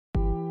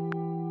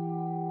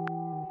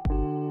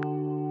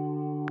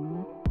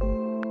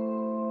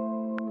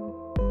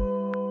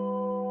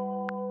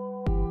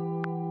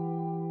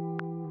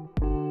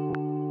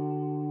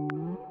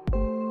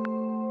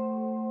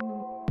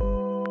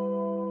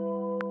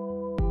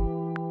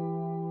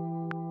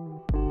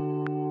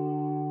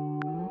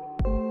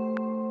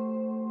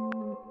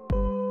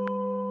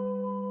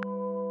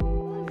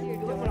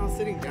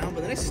sitting down,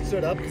 but then I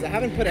stood up because I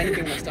haven't put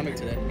anything in my stomach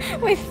today.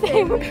 Wait,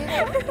 same.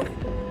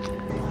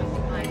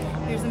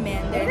 There's a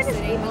man there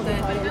sitting with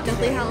a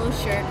Deathly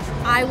Hallows shirt.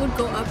 I would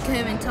go up to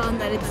him and tell him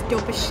that it's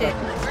dope as shit,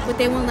 but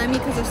they won't let me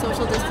because of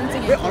social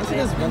distancing. Wait, honestly,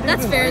 there's one thing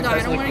that's fair though.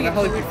 I don't like, want to you know get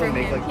how, like, COVID people from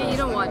make, him. like, Yeah, you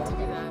don't want to do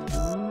that.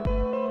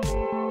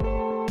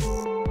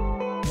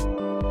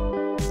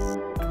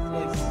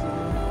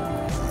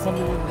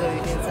 Something with the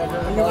inside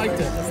of the You liked it.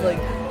 just like,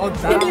 Oh,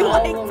 that You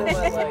liked all over it.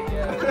 my leg,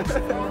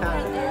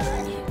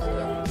 yeah.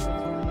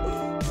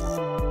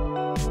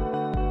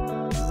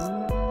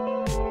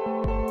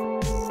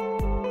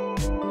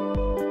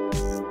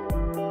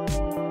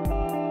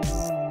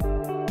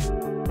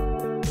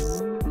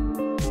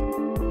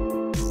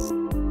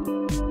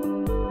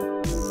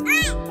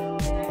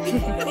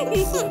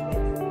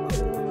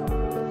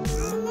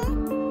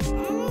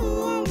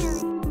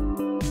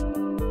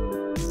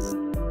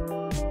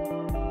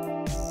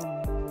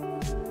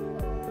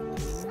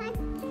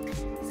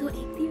 So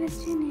एक दिवस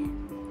છે ને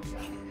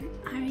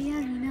આર્યા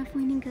રીના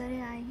ફોઈની ઘરે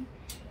આવી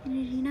અને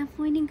રીના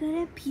ફોઈની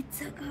ઘરે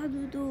pizza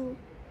ખાધું તો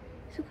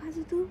શું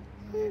ખાધું તું?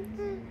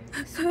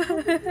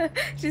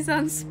 She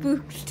sounds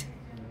spooked.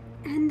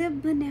 And the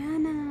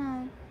banana.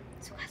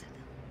 શું ખાધું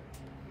તું?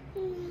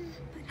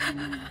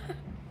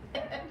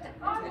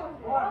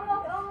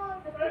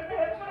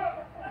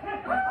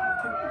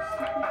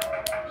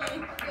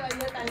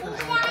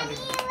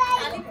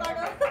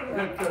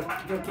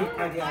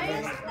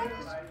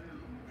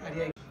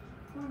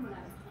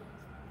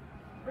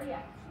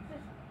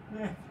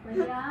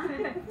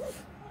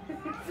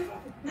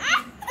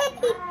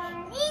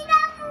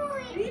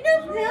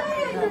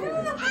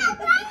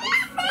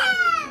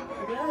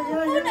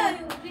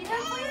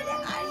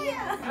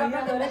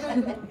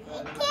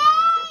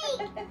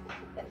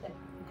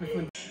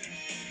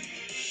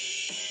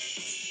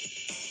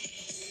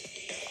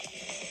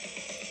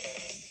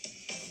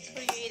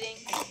 What are you eating?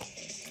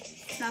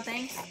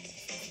 Nothing.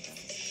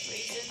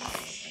 Wait, just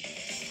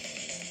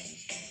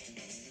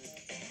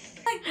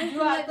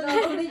let go.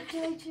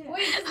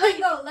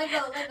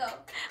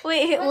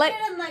 Wait, Push it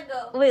and let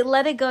go. wait,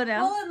 let it go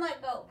now. Pull and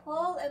let go.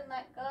 Pull and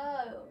let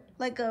go.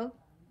 Let go.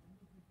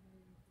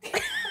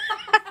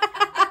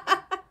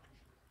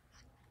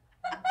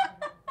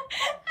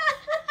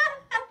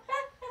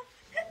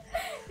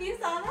 You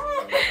saw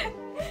that?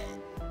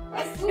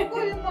 Asuko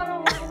yung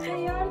parang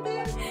nangyayari.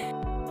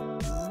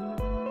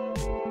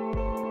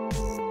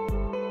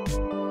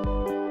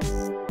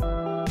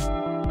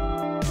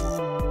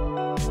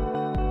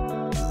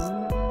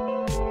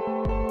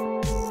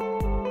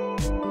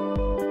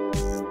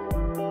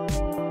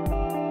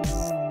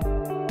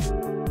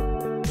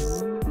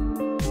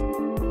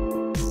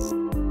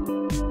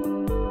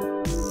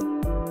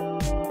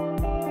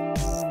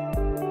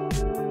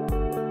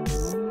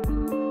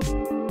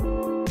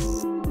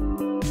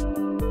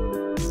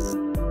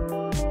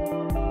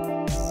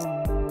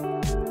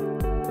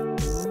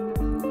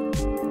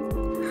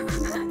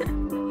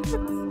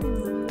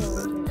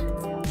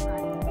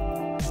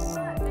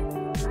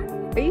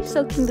 Are you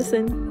soaking this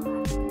in? You're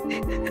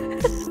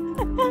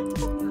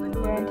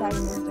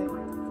antagonistic.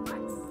 What are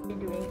you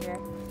doing here?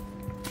 Oh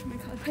my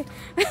god, my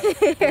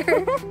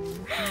hair.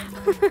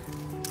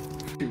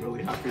 I'm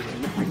really happy right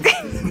now.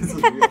 This is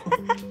real.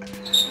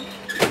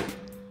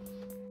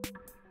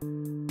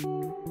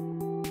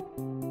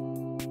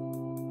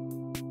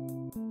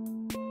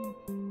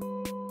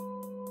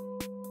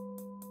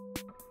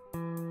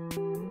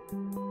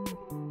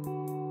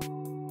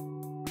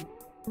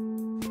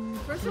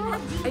 First of all,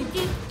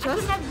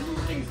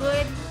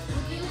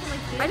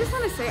 I just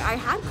want to say, I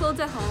had clothes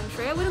at home.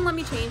 Shreya wouldn't let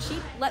me change. She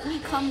let me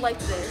come like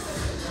this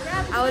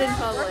out in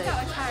public.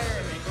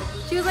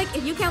 She was like,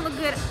 if you can't look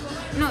good,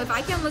 no, if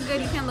I can't look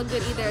good, you can't look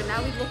good either.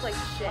 Now we look like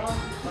shit.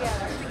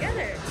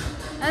 Together.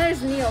 And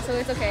there's Neil, so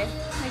it's okay.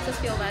 Makes us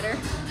feel better.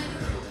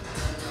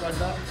 Like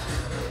that?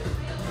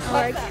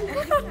 Like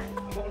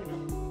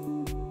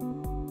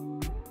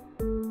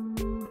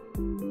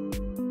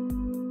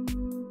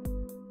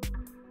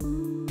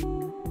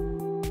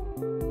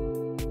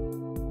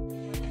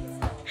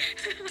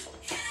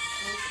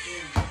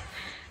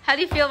How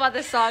do you feel about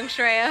this song,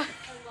 Shreya?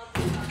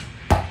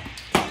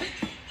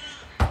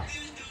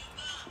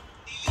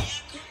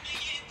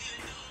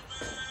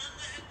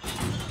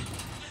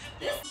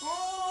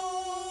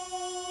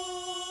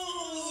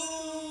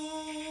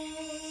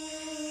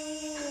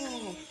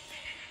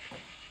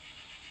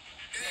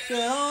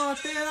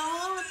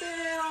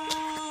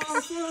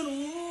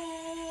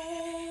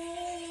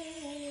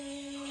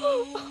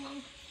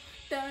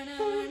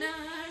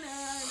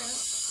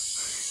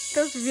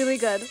 That was really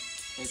good. I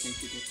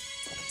think you did.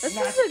 This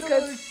is a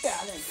good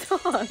song.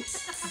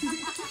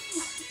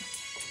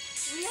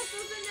 We have to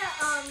listen to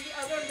the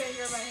other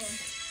banger by him.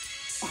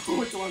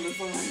 Which one? This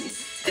one?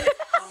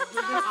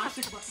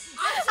 Ashik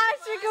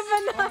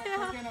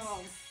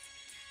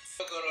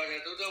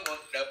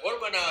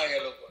Banana.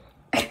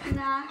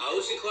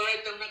 આવું શીખવાડે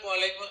તમને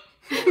કોલેજમાં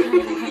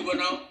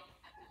બનાવો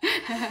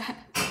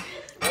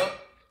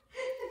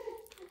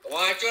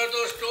વાંચો તો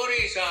story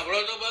સાંભળો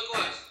તો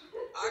બકવાસ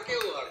આ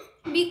કેવું હારું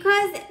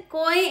Because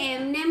કોઈ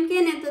એમને એમ કે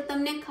ને તો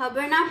તમને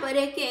ખબર ના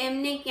પડે કે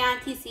એમને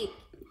ક્યાંથી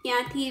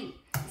શીખ્યા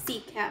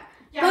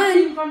પણ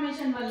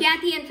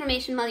ક્યાંથી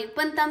ઇન્ફોર્મેશન મળ્યું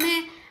પણ તમે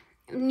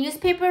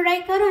ન્યૂઝપેપર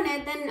રાઇટ કરો ને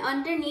then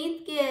underneath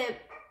કે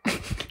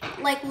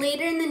like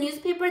later in the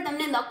newspaper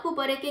તમને લખવું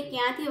પડે કે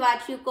ક્યાંથી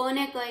વાંચ્યું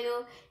કોને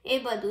કહ્યું એ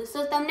બધું so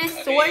તમને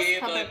સોર્સ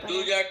ખબર પડે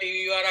બધું જ આ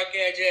ટીવી વાળા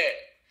કહે છે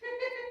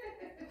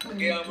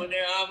કે અમને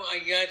આમ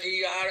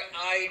અહીંયાથી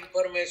આ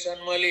ઇન્ફોર્મેશન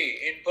મળી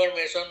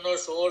ઇન્ફોર્મેશનનો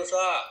સોર્સ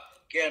આ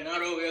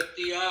કહેનારો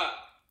વ્યક્તિ આ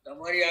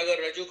તમારી આગળ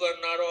રજૂ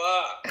કરનારો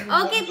આ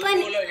ઓકે પણ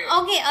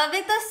ઓકે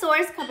હવે તો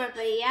સોર્સ ખબર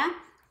પડી યા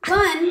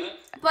પણ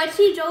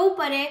પછી જોવું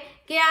પડે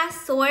કે આ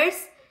source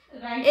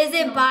is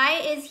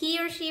he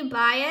or she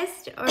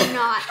biased or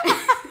not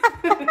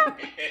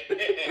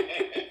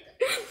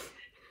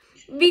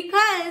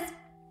because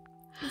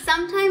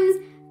sometimes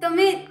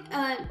તમે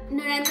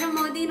નરેન્દ્ર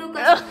મોદીનું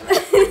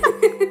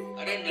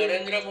અરે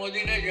નરેન્દ્ર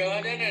મોદીને જવા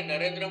દે ને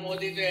નરેન્દ્ર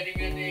મોદી તો એની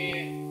મેથી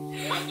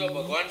એમ તો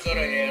ભગવાન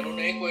કરે છે એનું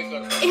નહીં કોઈ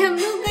કરતું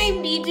એમનું કઈ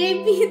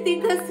બીજેપી થી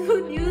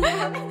કશું ન્યૂઝ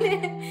આવે ને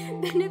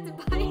then it's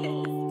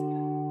biased.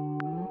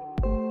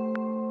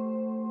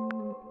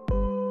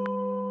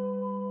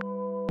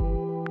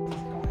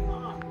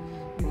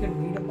 You can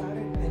read about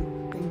it and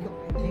take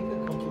a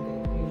couple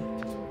days.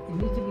 It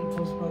needs to be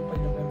postponed by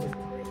November 3.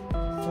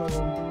 So,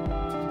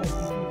 but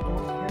if you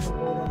don't hear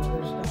about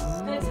other stuff,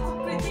 That's how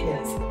pretty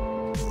it is.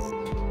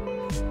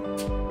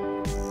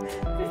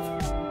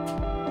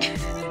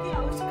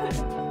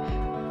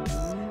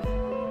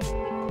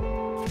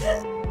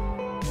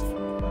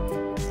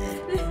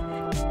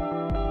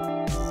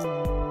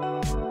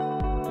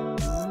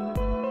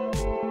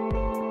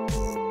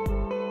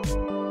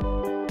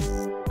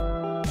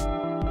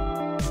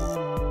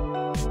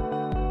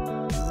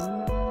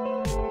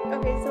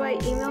 Okay, so I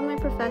emailed my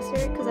professor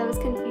because I was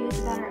confused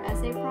about our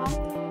essay prompt,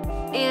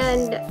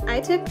 and I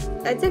took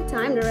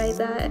time to write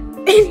that,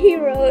 and he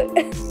wrote.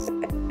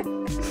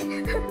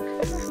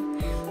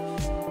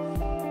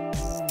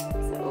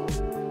 So.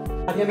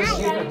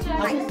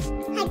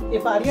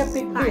 if Arya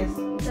picked this,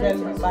 then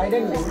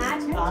Biden wins.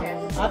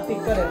 आप pick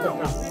कर रहे थे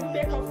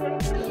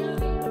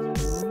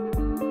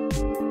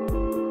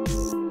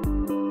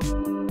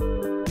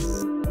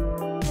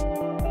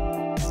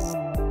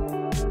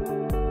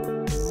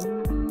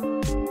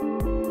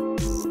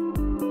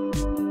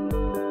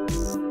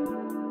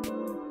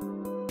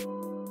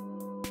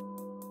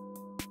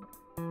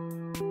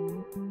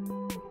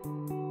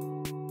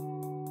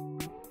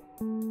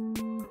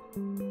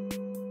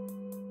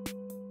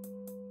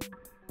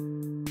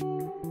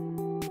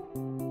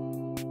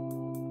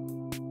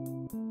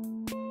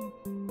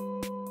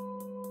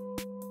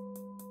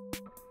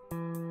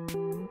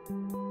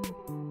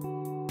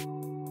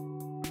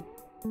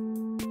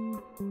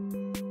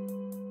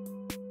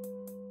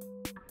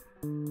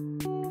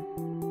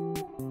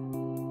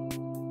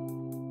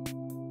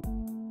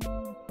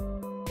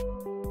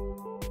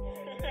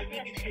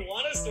If you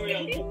want a story,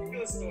 I'll give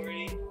you a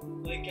story.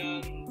 Like,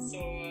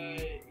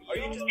 are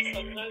you just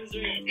sometimes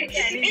doing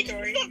Any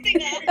story.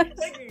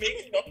 like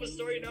making up a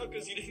story now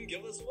because you didn't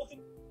give us one?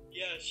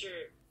 Yeah,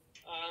 sure.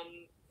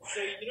 So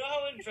you know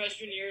how in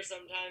freshman year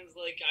sometimes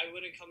like I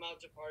wouldn't come out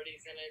to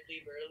parties and I'd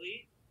leave early?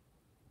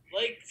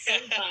 Like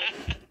sometimes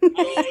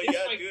I would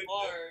take my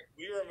car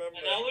we remember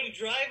and I would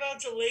drive out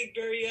to Lake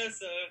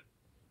Berryessa.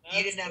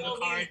 You didn't have a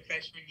car in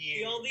freshman See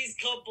year. all these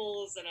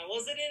couples, and I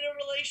wasn't in a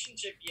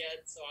relationship yet,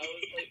 so I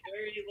was like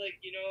very like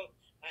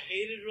I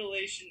hated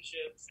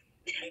relationships,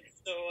 and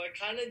so I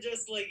kind of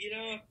just like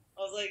I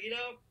was like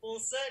full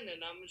send,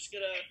 and I'm just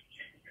gonna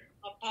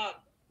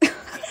pop.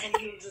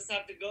 Somebody will just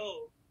have to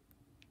go.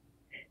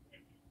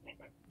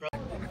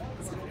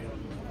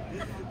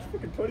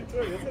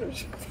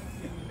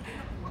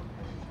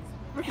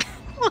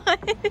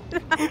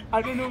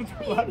 I don't know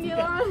what to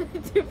You're on a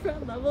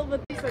different level,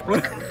 but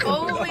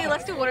Oh, wait,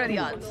 let's do what are the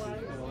odds?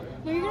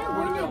 you're gonna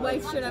ruin your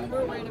wife's shit. I'm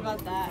more worried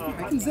about that. I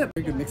can zip.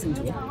 We could mix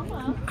into it.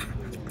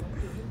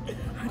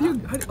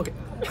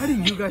 How do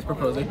you guys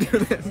propose I do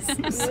this?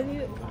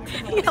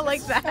 Yeah,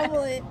 like that.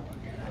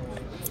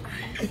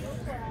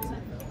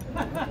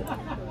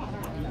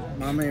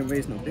 Mama ain't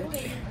raised no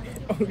bitch.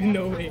 Oh,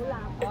 no way.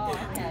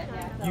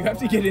 You have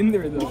to get in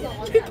there though.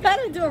 You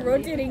gotta do a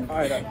rotating.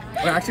 Alright,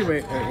 well, actually,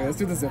 wait, let's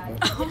do the zip line.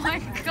 Oh my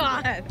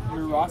god. I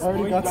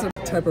already got some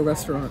type of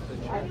restaurant.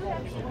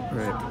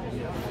 Alright.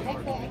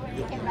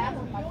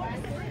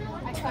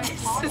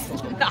 This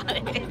is not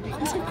it.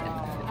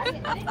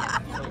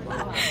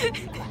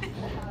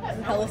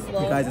 Hella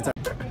slow. You guys, it's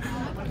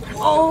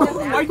Oh,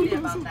 why are you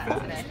doing so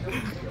fast?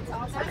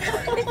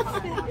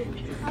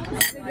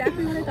 That's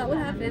exactly what I thought would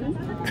happen.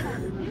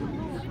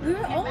 We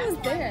were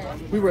almost there.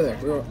 We were there.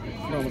 We're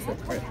almost there.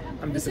 Alright,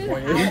 I'm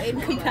disappointed. How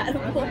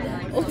incompatible.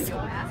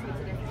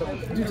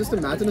 Dude, just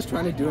imagine us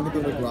trying to do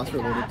anything like Ross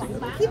related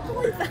together. Keep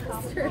going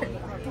faster.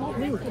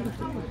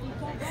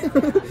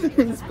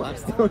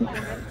 Splashdown.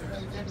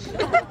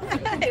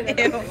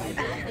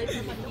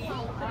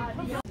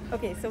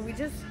 Okay, so we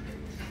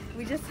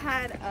just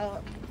had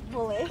a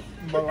Malay.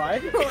 Malay?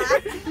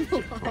 Malay.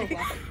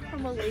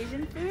 From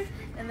Malaysian food.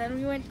 And then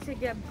we went to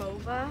get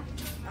boba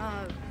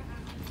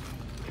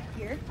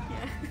here.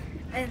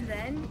 Yeah. And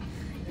then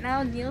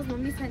now Neil's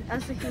mommy sent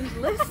us a huge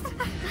list.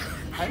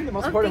 I think the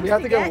most Of important, we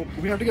things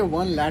have to get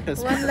one lattice.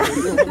 One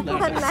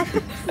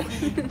lattice.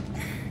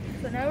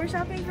 So now we're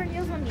shopping for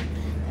Neil's mommy.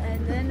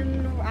 And then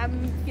I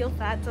feel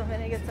fat, so I'm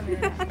gonna get some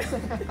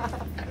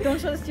In-N-Out. Don't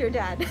show this to your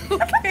dad.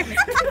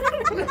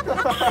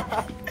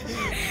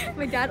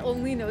 My dad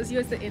only knows you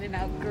as the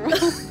In-N-Out girl.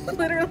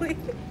 Literally.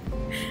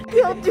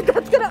 Yo, dude,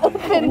 that's gonna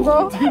open,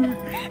 bro. I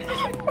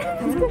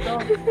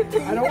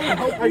don't want to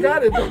help. I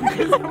got it though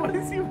because I want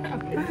to see what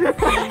happens.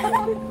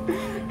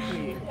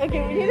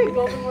 Okay, we need to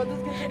go before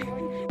this gets anywhere.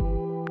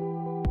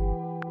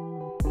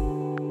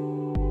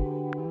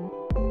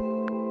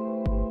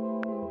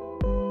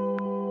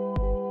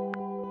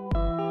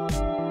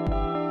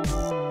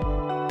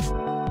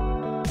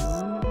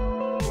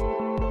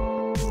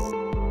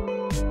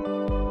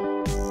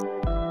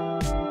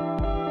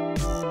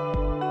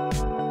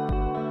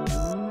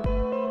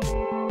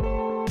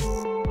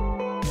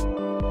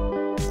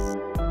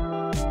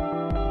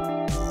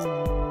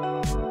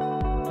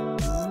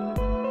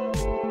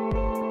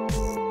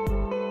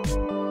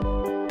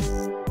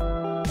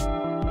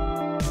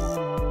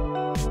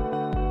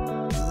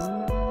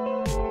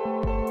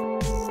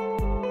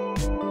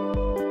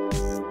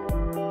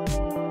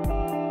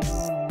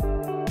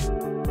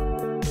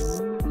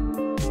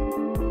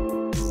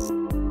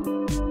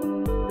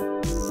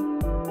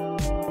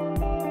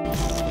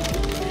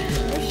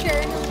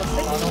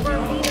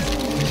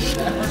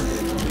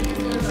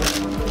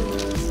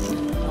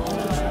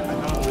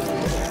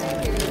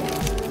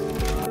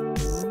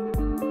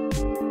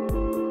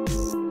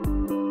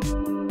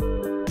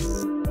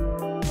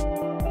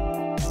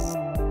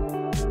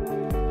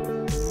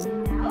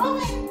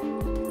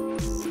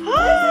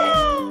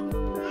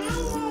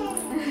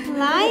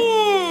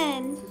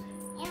 Lion!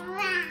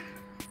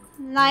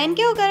 Lion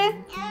क्यों करे?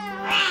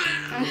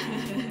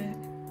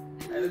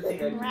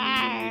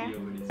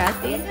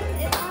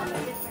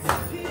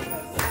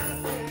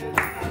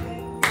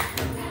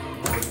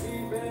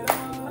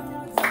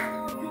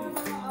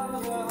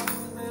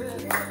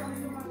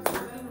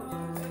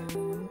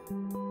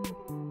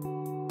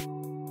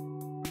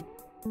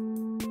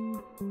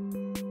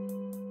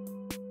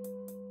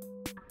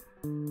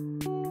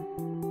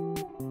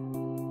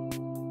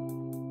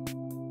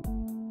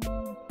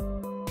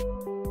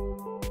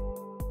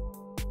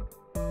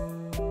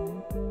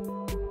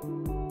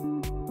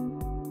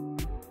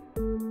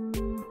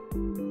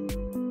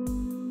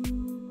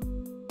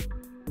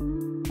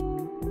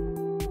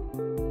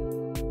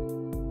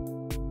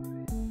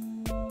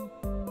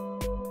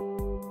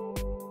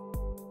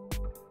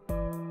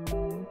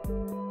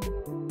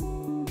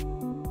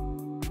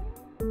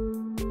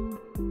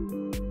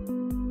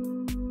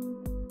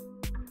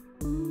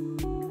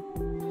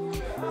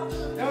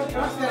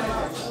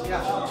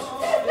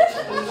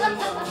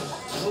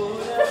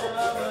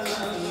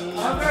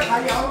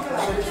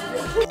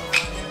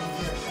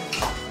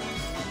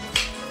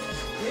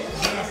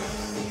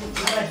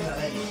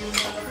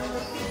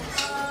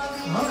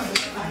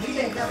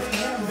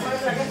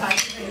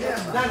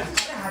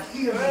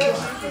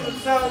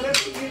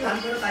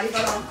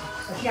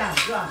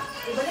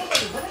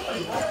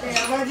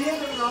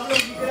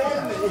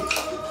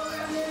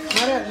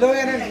 Low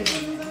energy.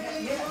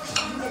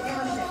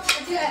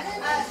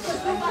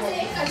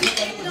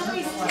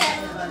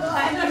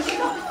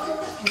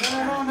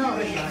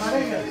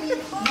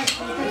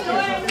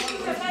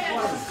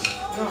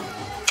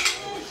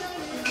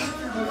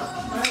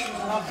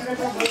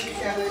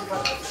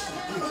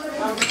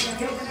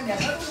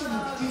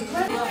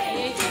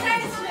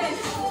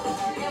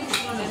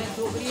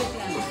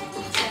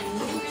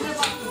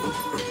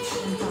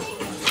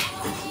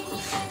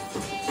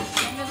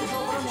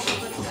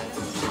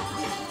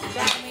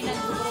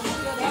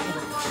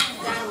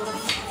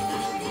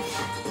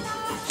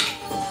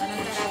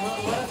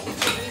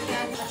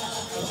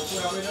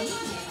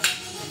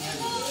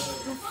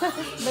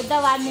 બધા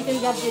વાર નીકળી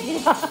ગયા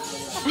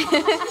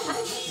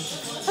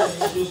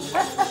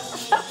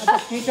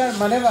teacher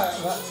મને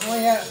હું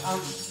યાર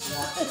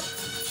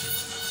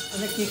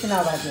અને કિક ના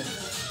વાગે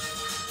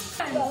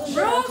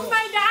Broke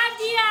my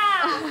daddy.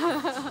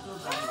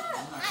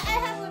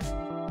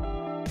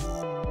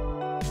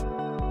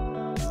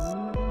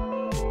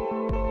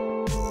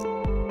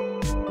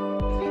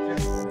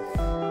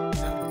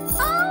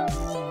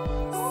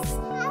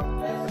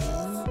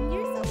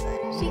 You're so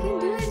good. She can